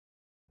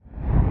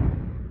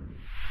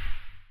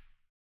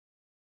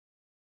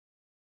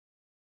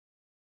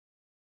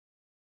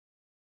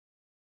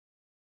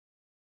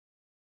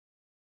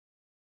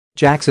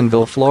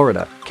Jacksonville,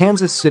 Florida.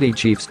 Kansas City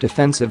Chiefs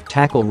defensive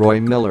tackle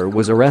Roy Miller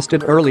was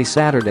arrested early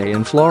Saturday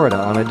in Florida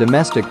on a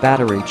domestic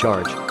battery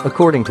charge,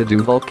 according to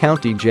Duval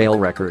County jail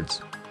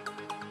records.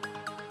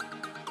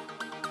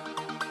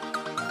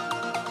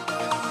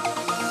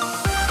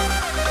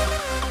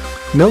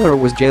 Miller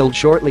was jailed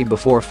shortly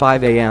before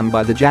 5 a.m.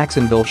 by the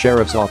Jacksonville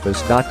Sheriff's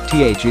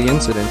Office.The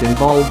incident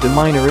involved a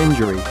minor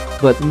injury,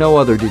 but no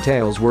other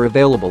details were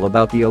available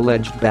about the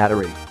alleged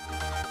battery.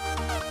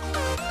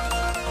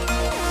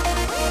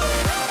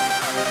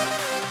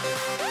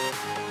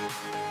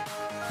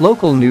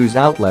 Local news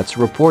outlets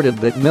reported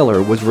that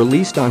Miller was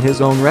released on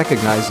his own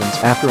recognizance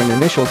after an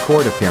initial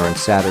court appearance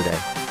Saturday.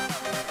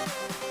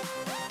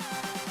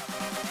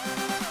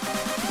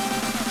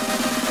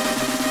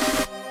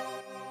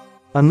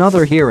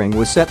 Another hearing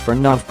was set for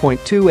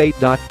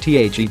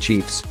Nov.28.The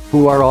Chiefs,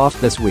 who are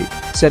off this week,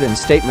 said in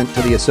statement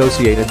to the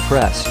Associated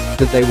Press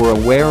that they were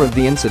aware of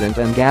the incident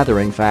and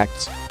gathering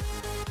facts.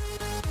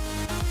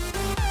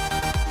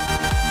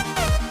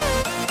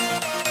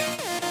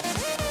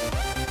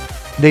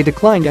 They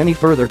declined any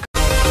further